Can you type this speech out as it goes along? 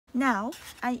Now,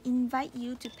 I invite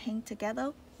you to paint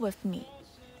together with me.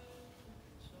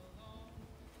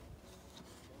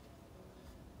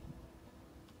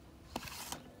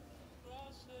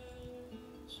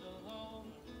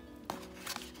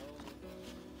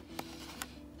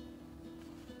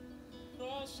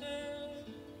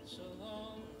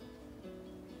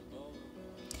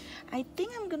 I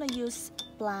think I'm gonna use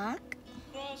black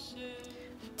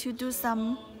to do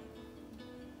some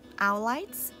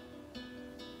outlines.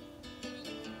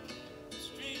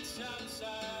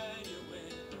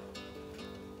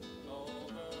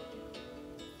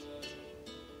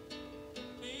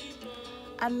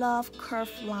 I love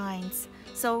curved lines,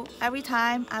 so every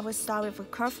time I will start with a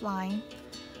curved line.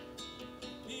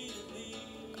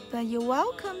 But you're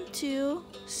welcome to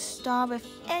start with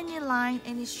any line,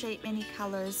 any shape, any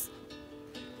colors.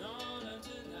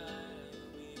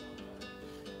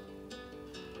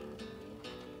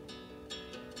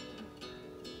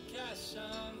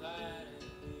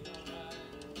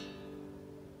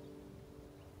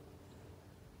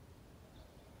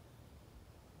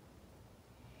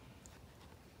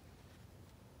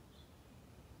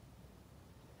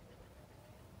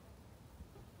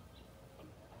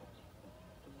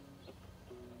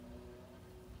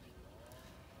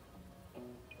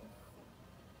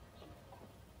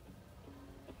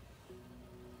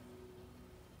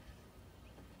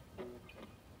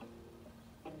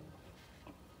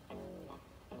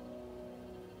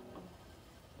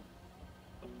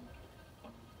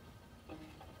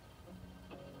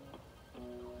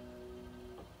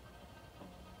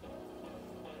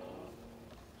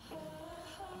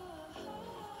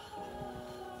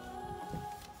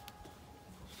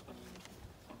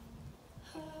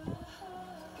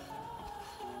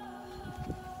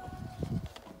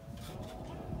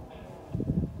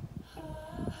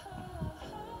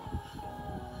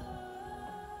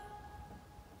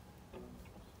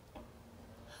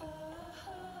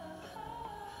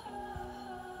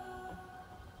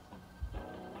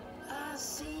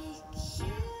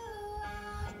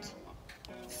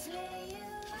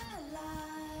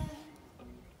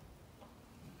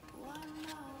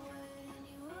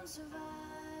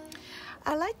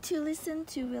 I like to listen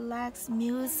to relaxed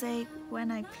music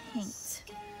when I paint.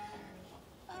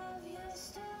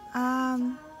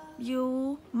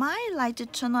 You might like to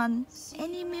turn on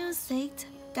any music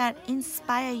that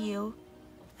inspire you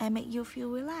and make you feel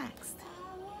relaxed.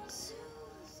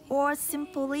 Or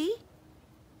simply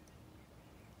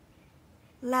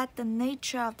let the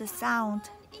nature of the sound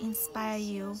inspire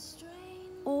you,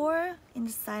 or in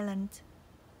the silence.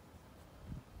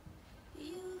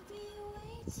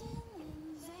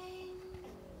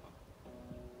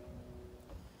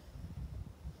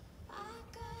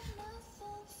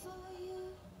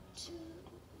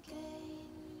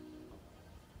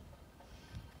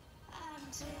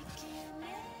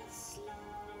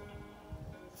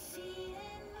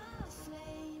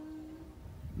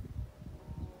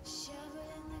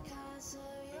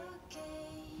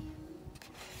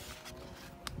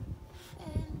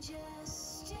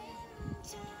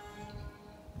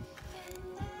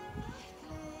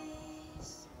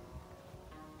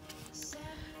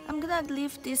 I'm gonna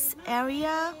leave this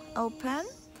area open.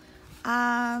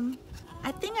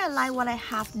 I think I like what I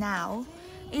have now.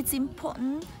 It's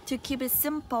important to keep it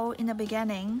simple in the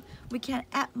beginning. We can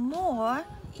add more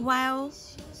while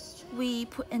we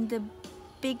put in the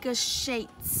bigger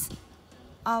shades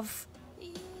of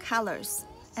colors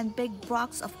and big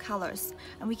blocks of colors,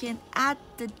 and we can add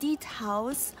the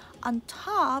details on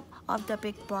top of the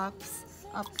big blocks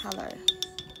of color.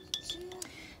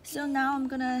 So now I'm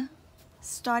gonna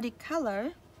start the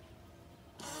color.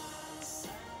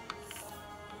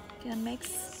 Gonna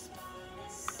mix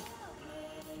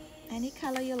any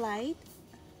color you like.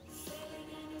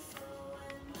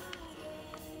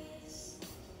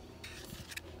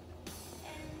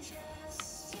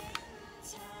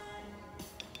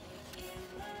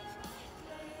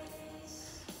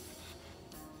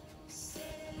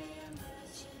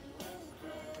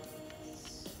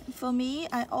 For me,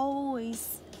 I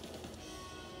always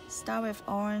start with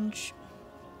orange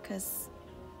because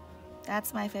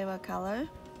that's my favorite color.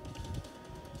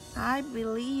 I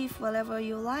believe whatever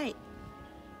you like,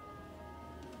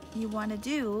 you want to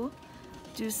do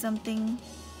something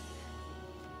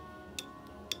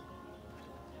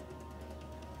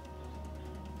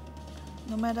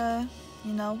no matter,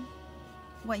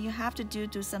 what you have to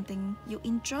do something you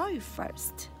enjoy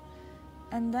first,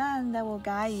 and then that will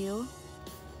guide you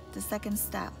the second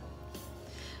step.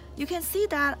 You can see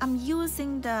that I'm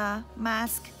using the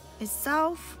mask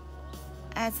itself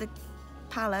as a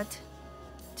palette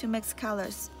to mix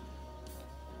colors.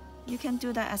 you can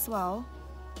do that as well,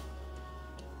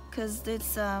 because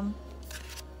it's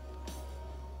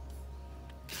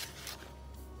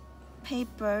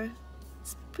paper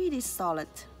is pretty solid.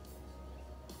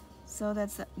 So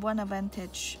that's one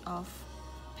advantage of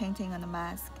painting on a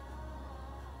mask.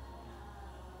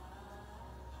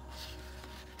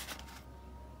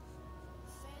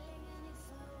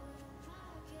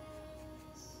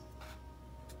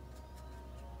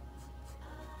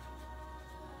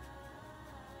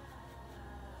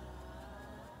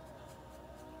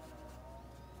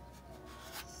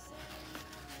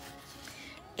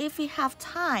 If we have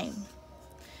time,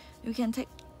 we can take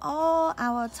all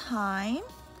our time,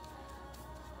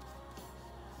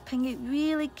 paint it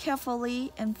really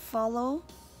carefully and follow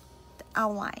the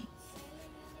outline.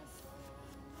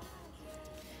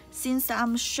 Since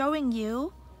I'm showing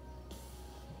you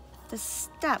the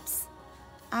steps,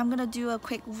 I'm gonna do a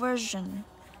quick version.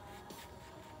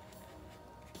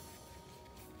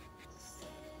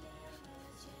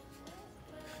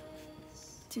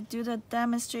 To do the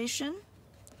demonstration.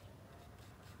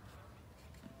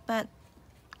 But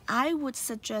I would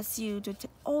suggest you to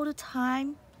take all the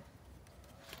time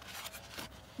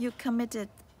you committed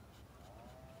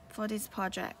for this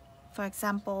project. For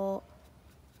example,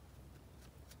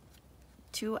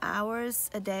 2 hours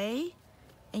a day,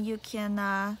 and you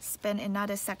can spend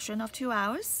another section of 2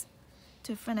 hours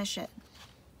to finish it.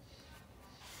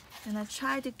 And I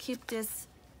try to keep this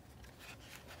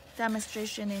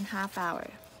demonstration in half hour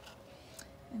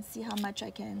and see how much I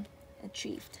can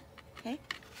achieve. Okay.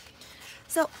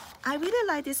 So I really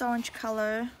like this orange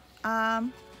color.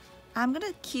 I'm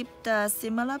gonna keep the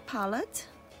similar palette,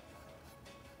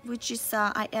 which is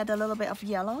I add a little bit of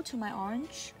yellow to my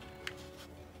orange.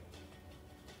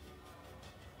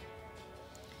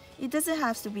 It doesn't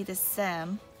have to be the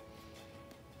same.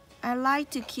 I like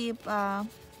to keep the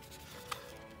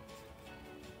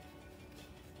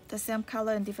same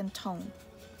color in different tone.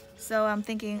 So I'm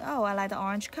thinking, oh, I like the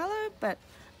orange color, but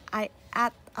I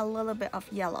add a little bit of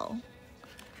yellow.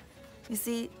 You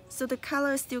see, so the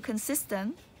color is still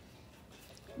consistent,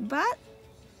 but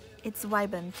it's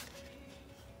vibrant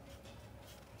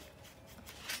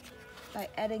by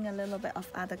adding a little bit of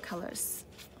other colors.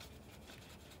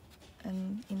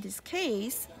 And in this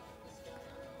case,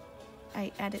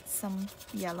 I added some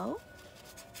yellow.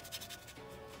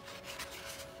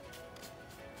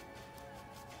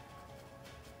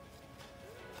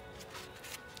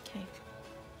 Okay.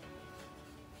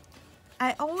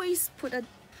 I always put a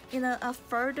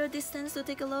further distance to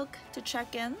take a look, to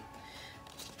check in,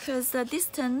 because the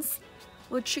distance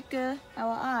will trigger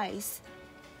our eyes.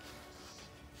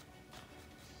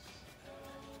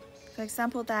 For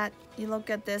example, that you look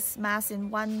at this mask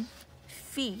in 1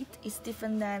 feet is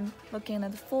different than looking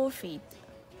at 4 feet.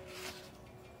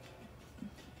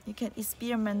 You can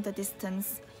experiment the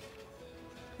distance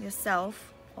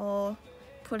yourself or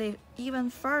put it even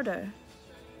further.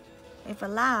 If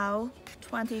allowed,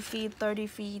 20 feet, 30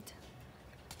 feet,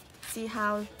 see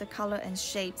how the color and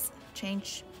shapes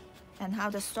change and how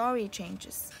the story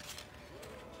changes.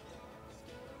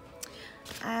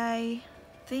 I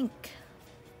think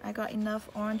I got enough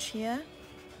orange here.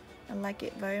 I like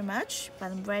it very much,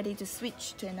 but I'm ready to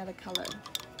switch to another color.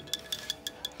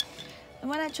 And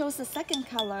when I chose the second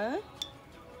color,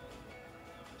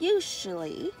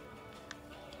 usually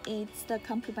it's the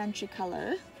complementary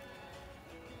color.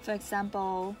 For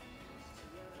example,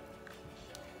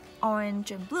 orange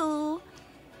and blue,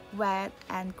 red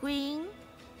and green,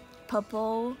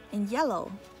 purple and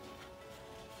yellow.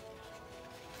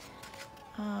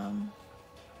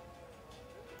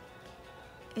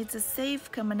 It's a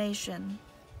safe combination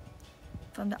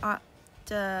from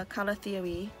the color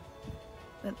theory.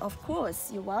 But of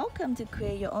course, you're welcome to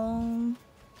create your own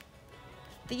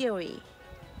theory.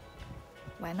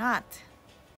 Why not?